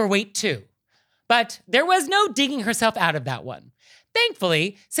 I'm overweight too. But there was no digging herself out of that one.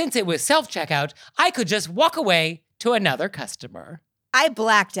 Thankfully, since it was self-checkout, I could just walk away to another customer. I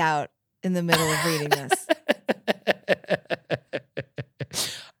blacked out in the middle of reading this.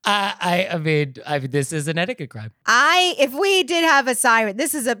 I mean, this is an etiquette crime. If we did have a siren,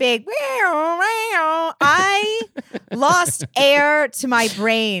 this is a big. I lost air to my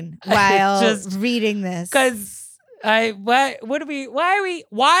brain while reading this. Because why does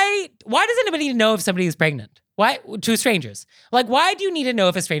anybody need to know if somebody is pregnant? Why to strangers? Like, why do you need to know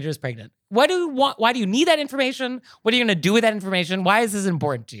if a stranger is pregnant? Why do you need that information? What are you going to do with that information? Why is this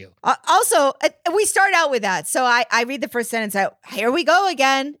important to you? Also, we start out with that. So I read the first sentence out. Here we go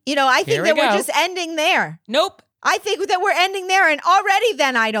again. I think that we're just ending there. Nope. I think that we're ending there. And already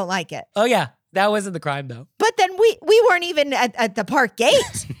then I don't like it. Oh, yeah. That wasn't the crime, though. But then we weren't even at the park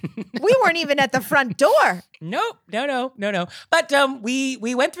gate. We weren't even at the front door. Nope. No. But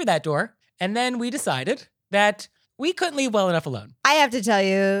we went through that door and then we decided that we couldn't leave well enough alone. I have to tell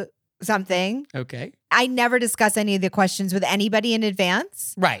you something. Okay. I never discuss any of the questions with anybody in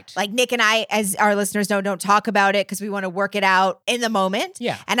advance. Right. Like Nick and I, as our listeners know, don't talk about it because we want to work it out in the moment.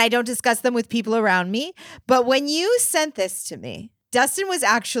 Yeah. And I don't discuss them with people around me. But when you sent this to me, Dustin was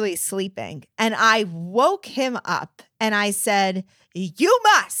actually sleeping and I woke him up and I said, you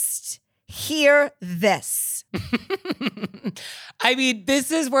must hear this. I mean,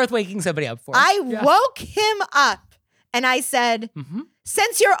 this is worth waking somebody up for. I woke him up and I said,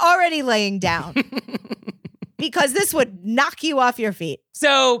 since you're already laying down, because this would knock you off your feet.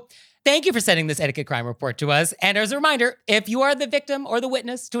 So thank you for sending this etiquette crime report to us. And as a reminder, if you are the victim or the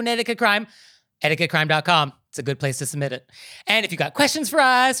witness to an etiquette crime, etiquettecrime.com. It's a good place to submit it. And if you got questions for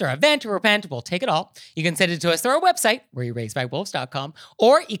us or a vent or repent, we'll take it all. You can send it to us through our website, wereraisedbywolves.com,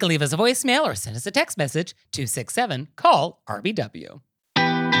 or you can leave us a voicemail or send us a text message, 267-CALL-RBW.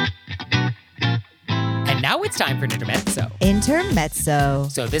 And now it's time for an intermezzo. Intermezzo.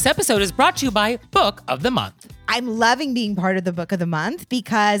 So this episode is brought to you by Book of the Month. I'm loving being part of the Book of the Month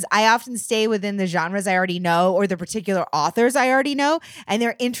because I often stay within the genres I already know or the particular authors I already know, and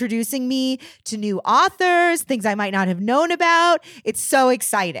they're introducing me to new authors, things I might not have known about. It's so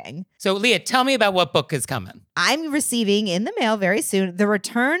exciting. So Leah, tell me about what book is coming. I'm receiving in the mail very soon the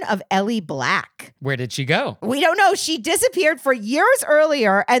return of Ellie Black. Where did she go? We don't know. She disappeared for years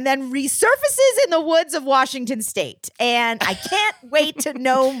earlier and then resurfaces in the woods of Washington State. And I can't wait to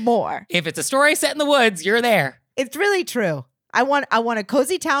know more. If it's a story set in the woods, you're there. It's really true. I want a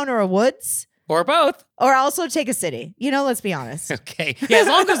cozy town or a woods. Or both. Or also take a city. Let's be honest. Okay. Yeah, as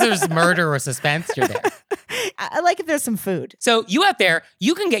long as there's murder or suspense, you're there. I like if there's some food. So you out there,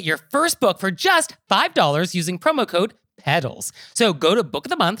 you can get your first book for just $5 using promo code PEDALS. So go to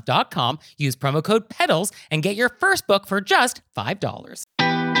bookofthemonth.com, use promo code PEDALS, and get your first book for just $5.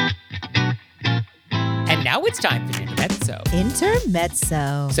 And now it's time for the intermezzo.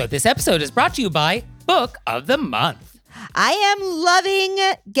 Intermezzo. So this episode is brought to you by Book of the Month. I am loving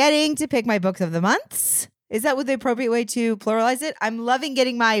getting to pick my books of the months. Is that the appropriate way to pluralize it? I'm loving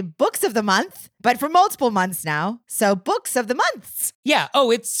getting my books of the month, but for multiple months now. So books of the months. Yeah.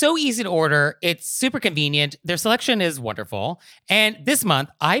 Oh, it's so easy to order. It's super convenient. Their selection is wonderful. And this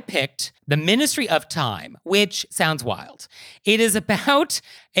month, I picked The Ministry of Time, which sounds wild. It is about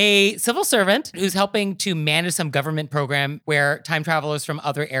a civil servant who's helping to manage some government program where time travelers from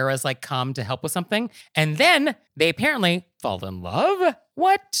other eras come to help with something. And then they apparently fall in love.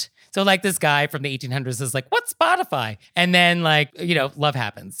 What? So this guy from the 1800s is what's Spotify? And then love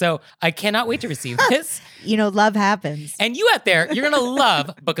happens. So I cannot wait to receive this. Love happens. And you out there, you're going to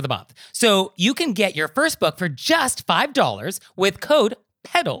love Book of the Month. So you can get your first book for just $5 with code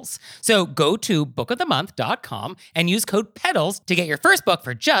PEDALS. So go to bookofthemonth.com and use code PEDALS to get your first book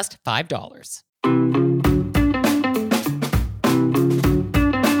for just $5.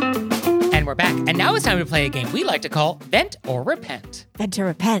 And we're back. And now it's time to play a game we like to call Vent or Repent. Vent or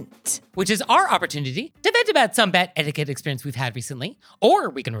repent. Which is our opportunity to vent about some bad etiquette experience we've had recently, or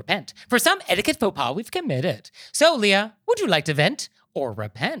we can repent for some etiquette faux pas we've committed. So, Leah, would you like to vent or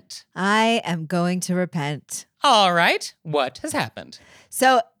repent? I am going to repent. All right. What has happened?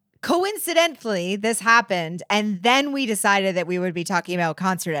 So coincidentally, this happened, and then we decided that we would be talking about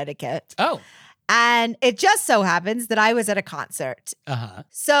concert etiquette. Oh. And it just so happens that I was at a concert. Uh-huh.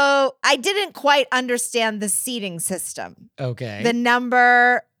 So I didn't quite understand the seating system. Okay. The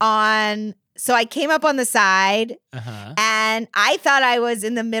number on... So I came up on the side, and I thought I was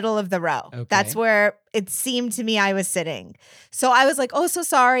in the middle of the row. Okay. That's where it seemed to me I was sitting. So I was like, oh, so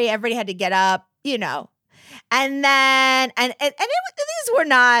sorry. Everybody had to get up, And then,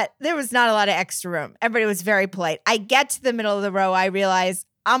 there was not a lot of extra room. Everybody was very polite. I get to the middle of the row. I realize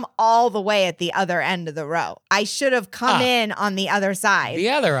I'm all the way at the other end of the row. I should have come in on the other side. The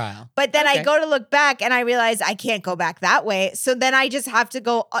other aisle. But then I go to look back and I realize I can't go back that way. So then I just have to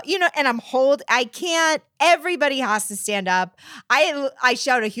go, and I can't, everybody has to stand up. I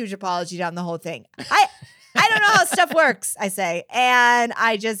shout a huge apology down the whole thing. I don't know how stuff works, I say. And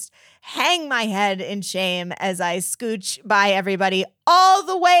I just hang my head in shame as I scooch by everybody all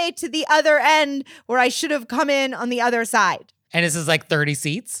the way to the other end where I should have come in on the other side. And this is 30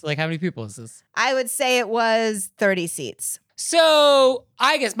 seats? How many people is this? I would say it was 30 seats. So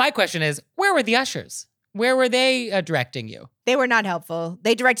I guess my question is, where were the ushers? Where were they directing you? They were not helpful.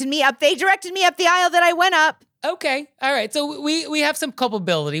 They directed me up. They directed me up the aisle that I went up. Okay. All right. So we have some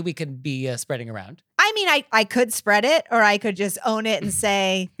culpability we could be spreading around. I mean, I could spread it, or I could just own it and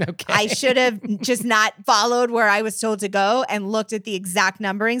say, okay. I should have just not followed where I was told to go and looked at the exact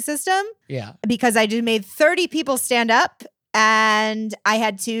numbering system. Yeah. Because I just made 30 people stand up. And I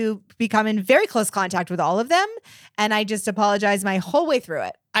had to become in very close contact with all of them. And I just apologized my whole way through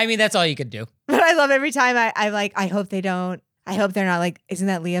it. I mean, that's all you can do. But I love every time I hope they don't. I hope they're not isn't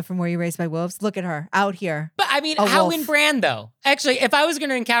that Leah from Were You Raised by Wolves? Look at her out here. But I mean, how in brand though? Actually, if I was going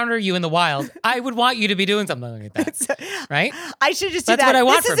to encounter you in the wild, I would want you to be doing something like that. Right? I should just do That's that. what I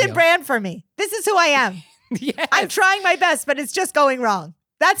want this from is in you. brand for me. This is who I am. Yes. I'm trying my best, but it's just going wrong.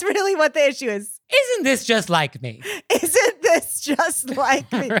 That's really what the issue is. Isn't this just like me? Isn't this just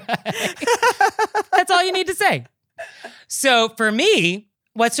like me? Right. That's all you need to say. So for me,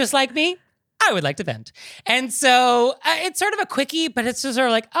 what's just like me? I would like to vent. And so it's sort of a quickie, but it's just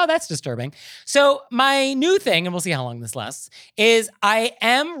sort of oh, that's disturbing. So my new thing, and we'll see how long this lasts, is I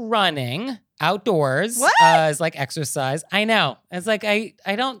am running outdoors What? as like exercise. I know. It's like I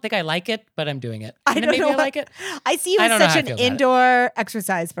don't think I like it, but I'm doing it. I And don't maybe know I like it. I see you I as don't know such how I an feel about it. indoor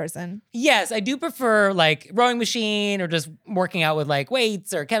exercise person. Yes, I do prefer like rowing machine or just working out with like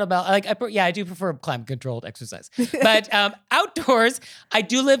weights or kettlebell. Like, I do prefer climate controlled exercise. But outdoors, I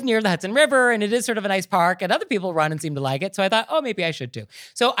do live near the Hudson River, and it is sort of a nice park, and other people run and seem to like it. So I thought, oh, maybe I should too.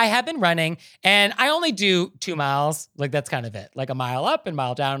 So I have been running, and I only do 2 miles. Like that's kind of it, like a mile up and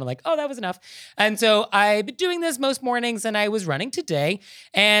mile down. I'm like, oh, that was enough. And so I've been doing this most mornings, and I was running today,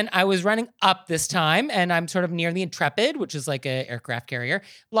 and I was running up this time, and I'm sort of near the Intrepid, which is like an aircraft carrier.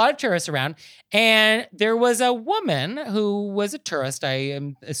 A lot of tourists around. And there was a woman who was a tourist, I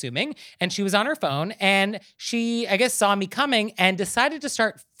am assuming, and she was on her phone, and she, I guess, saw me coming and decided to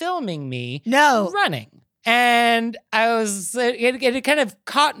start filming me running. And I was, it kind of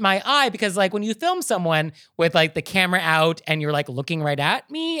caught my eye because like when you film someone with like the camera out and you're like looking right at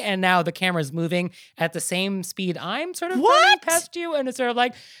me and now the camera's moving at the same speed I'm sort of running past you. And it's sort of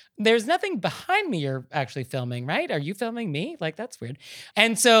like, there's nothing behind me you're actually filming, right? Are you filming me? Like, that's weird.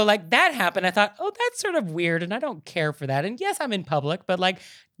 And so like that happened. I thought, oh, that's sort of weird. And I don't care for that. And yes, I'm in public, but like,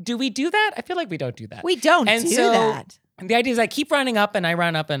 do we do that? I feel like we don't do that. We don't do that. And the idea is I keep running up and I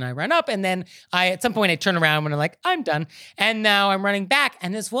run up and I run up. And then at some point I turn around when I'm like, I'm done. And now I'm running back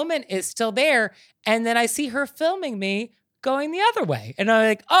and this woman is still there. And then I see her filming me going the other way. And I'm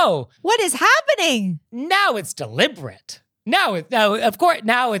like, oh. What is happening? Now it's deliberate. Now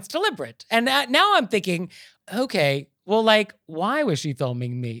it's deliberate. And now I'm thinking, okay, well, like, why was she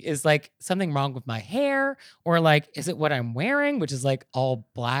filming me? Is like something wrong with my hair? Or like, is it what I'm wearing, which is like all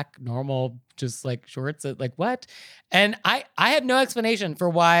black, normal, just like shorts? Like what? And I have no explanation for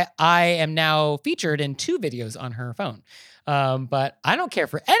why I am now featured in 2 videos on her phone. But I don't care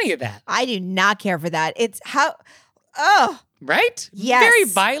for any of that. I do not care for that. It's Right? Yes. Very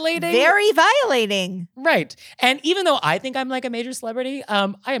violating. Very violating. Right. And even though I think I'm like a major celebrity,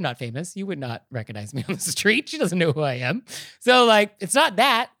 I am not famous. You would not recognize me on the street. She doesn't know who I am. So like, it's not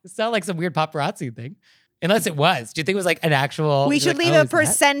that. It's not like some weird paparazzi thing. Unless it was. Do you think it was like an actual? We should leave a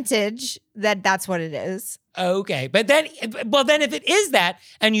percentage that's what it is. Okay. But then if it is that,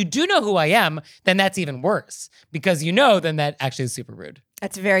 and you do know who I am, then that's even worse. Because you know, then that actually is super rude.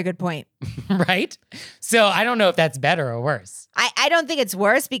 That's a very good point. Right? So I don't know if that's better or worse. I don't think it's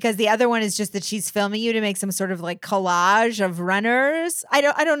worse because the other one is just that she's filming you to make some sort of like collage of runners. I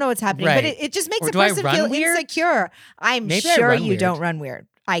don't know what's happening, but it just makes a person feel weird? Insecure. I'm Maybe sure you don't run weird.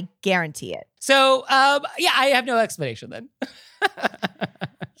 I guarantee it. So I have no explanation then.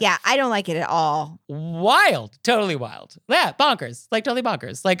 Yeah, I don't like it at all. Wild. Totally wild. Yeah, bonkers. Like totally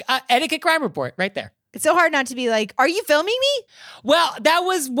bonkers. Like etiquette crime report right there. It's so hard not to be like, are you filming me? Well, that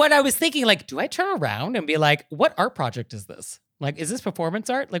was what I was thinking. Like, do I turn around and be like, what art project is this? Like, is this performance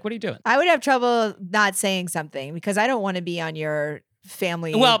art? Like, what are you doing? I would have trouble not saying something because I don't want to be on your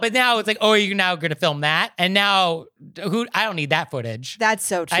family. Well, but now it's like, oh, you're now going to film that? And now, I don't need that footage. That's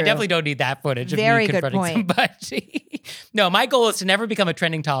so true. I definitely don't need that footage Very of me good confronting point. somebody. No, my goal is to never become a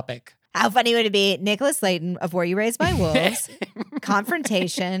trending topic. How funny would it be? Nicholas Layton of Where You Raised My Wolves.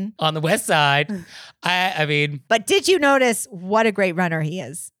 Confrontation. On the West Side. I mean. But did you notice what a great runner he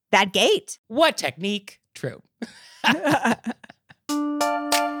is? That gait. What technique? True.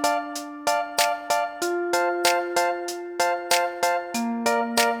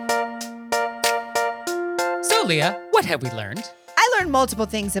 So, Leah, what have we learned? I learned multiple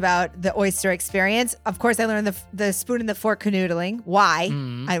things about the oyster experience. Of course, I learned the spoon and the fork canoodling. Why?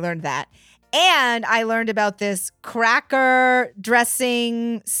 I learned that. And I learned about this cracker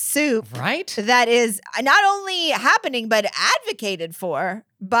dressing soup. Right? That is not only happening, but advocated for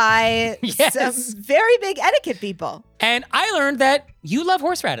by some very big etiquette people. And I learned that you love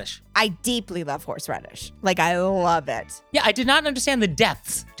horseradish. I deeply love horseradish. Like, I love it. Yeah, I did not understand the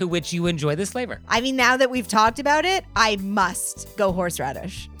depths to which you enjoy this flavor. I mean, now that we've talked about it, I must go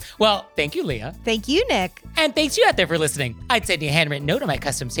horseradish. Well, thank you, Leah. Thank you, Nick. And thanks you out there for listening. I'd send you a handwritten note on my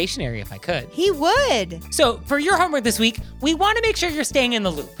custom stationery if I could. He would. So for your homework this week, we want to make sure you're staying in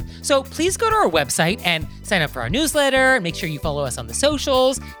the loop. So please go to our website and sign up for our newsletter and make sure you follow us on the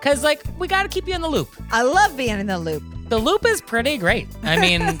socials because, like, we got to keep you in the loop. I love being in the loop. The loop is pretty great. I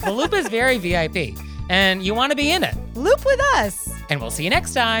mean, the loop is very VIP and you want to be in it. Loop with us. And we'll see you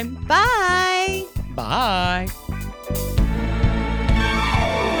next time. Bye. Bye.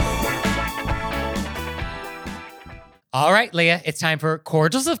 All right, Leah, it's time for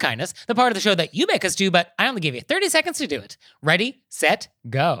Cordials of Kindness, the part of the show that you make us do, but I only give you 30 seconds to do it. Ready, set,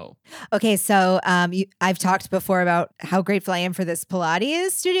 go. Okay, so I've talked before about how grateful I am for this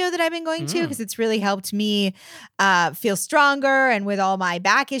Pilates studio that I've been going to because it's really helped me feel stronger and with all my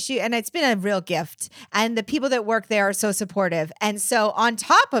back issue. And it's been a real gift. And the people that work there are so supportive. And so on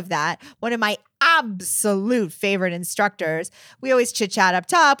top of that, one of my absolute favorite instructors. We always chit chat up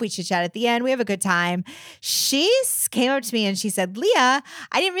top. We chit chat at the end. We have a good time. She came up to me and she said, Leah,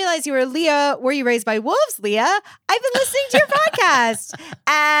 I didn't realize you were Leah. Were you raised by wolves, Leah? I've been listening to your podcast.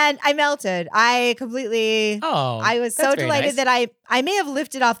 And I melted. I was so delighted that I may have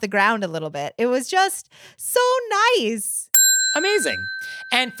lifted off the ground a little bit. It was just so nice. Amazing.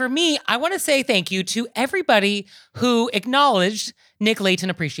 And for me, I want to say thank you to everybody who acknowledged Nick Layton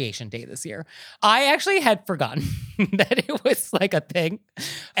Appreciation Day this year. I actually had forgotten that it was like a thing.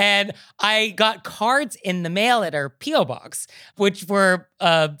 And I got cards in the mail at our P.O. box, which were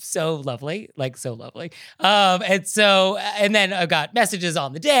so lovely, like so lovely. And then I got messages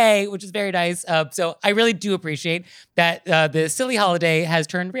on the day, which is very nice. So I really do appreciate that the silly holiday has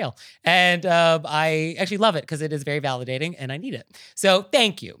turned real. And I actually love it because it is very validating and I need it. So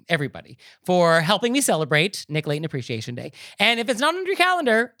thank you, everybody, for helping me celebrate Nick Layton Appreciation Day. And if it's not on your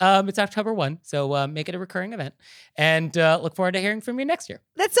calendar, it's October 1. So make it a recurring event. And look forward to hearing from you next year.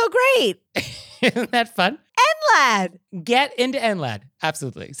 That's so great. Isn't that fun? NLAD. Get into NLAD.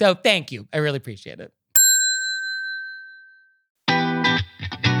 Absolutely. So thank you. I really appreciate it. And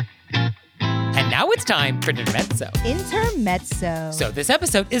now it's time for Intermezzo. Intermezzo. So this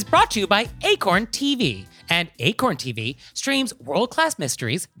episode is brought to you by Acorn TV. And Acorn TV streams world-class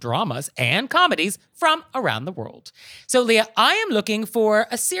mysteries, dramas, and comedies from around the world. So Leah, I am looking for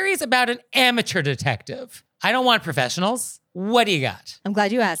a series about an amateur detective. I don't want professionals. What do you got? I'm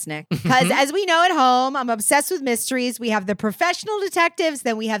glad you asked, Nick. Because as we know at home, I'm obsessed with mysteries. We have the professional detectives,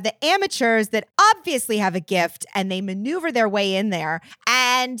 then we have the amateurs that obviously have a gift and they maneuver their way in there.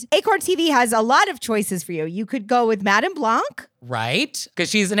 And Acorn TV has a lot of choices for you. You could go with Madame Blanc. Right? Because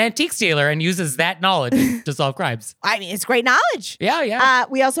she's an antique stealer and uses that knowledge to solve crimes. I mean, it's great knowledge. Yeah.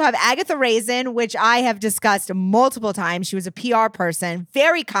 We also have Agatha Raisin, which I have discussed multiple times. She was a PR person,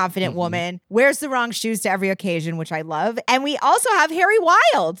 very confident woman, wears the wrong shoes to every occasion, which I love. And we also have Harry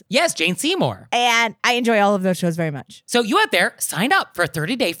Wild. Yes, Jane Seymour. And I enjoy all of those shows very much. So you out there, sign up for a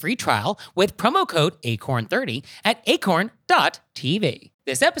 30-day free trial with promo code ACORN30 at acorn.tv.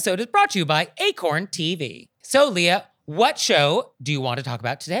 This episode is brought to you by Acorn TV. So Leah, what show do you want to talk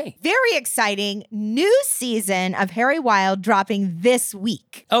about today? Very exciting new season of Harry Wild dropping this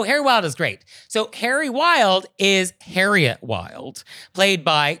week. Oh, Harry Wild is great. So Harry Wild is Harriet Wild, played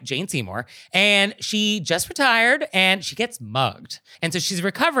by Jane Seymour, and she just retired and she gets mugged. And so she's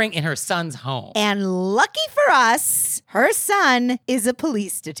recovering in her son's home. And lucky for us, her son is a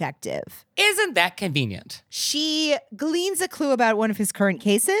police detective. Isn't that convenient? She gleans a clue about one of his current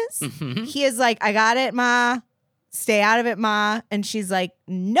cases. He is like, I got it, Ma. Stay out of it, Ma. And she's like,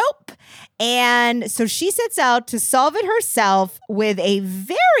 nope. And so she sets out to solve it herself with a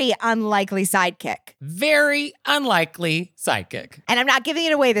very unlikely sidekick. Very unlikely sidekick. And I'm not giving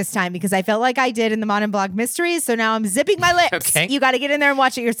it away this time because I felt like I did in the Mon Blog Mysteries. So now I'm zipping my lips. Okay. You got to get in there and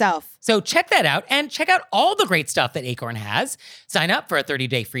watch it yourself. So check that out and check out all the great stuff that Acorn has. Sign up for a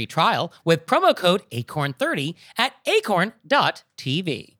 30-day free trial with promo code ACORN30 at acorn.tv.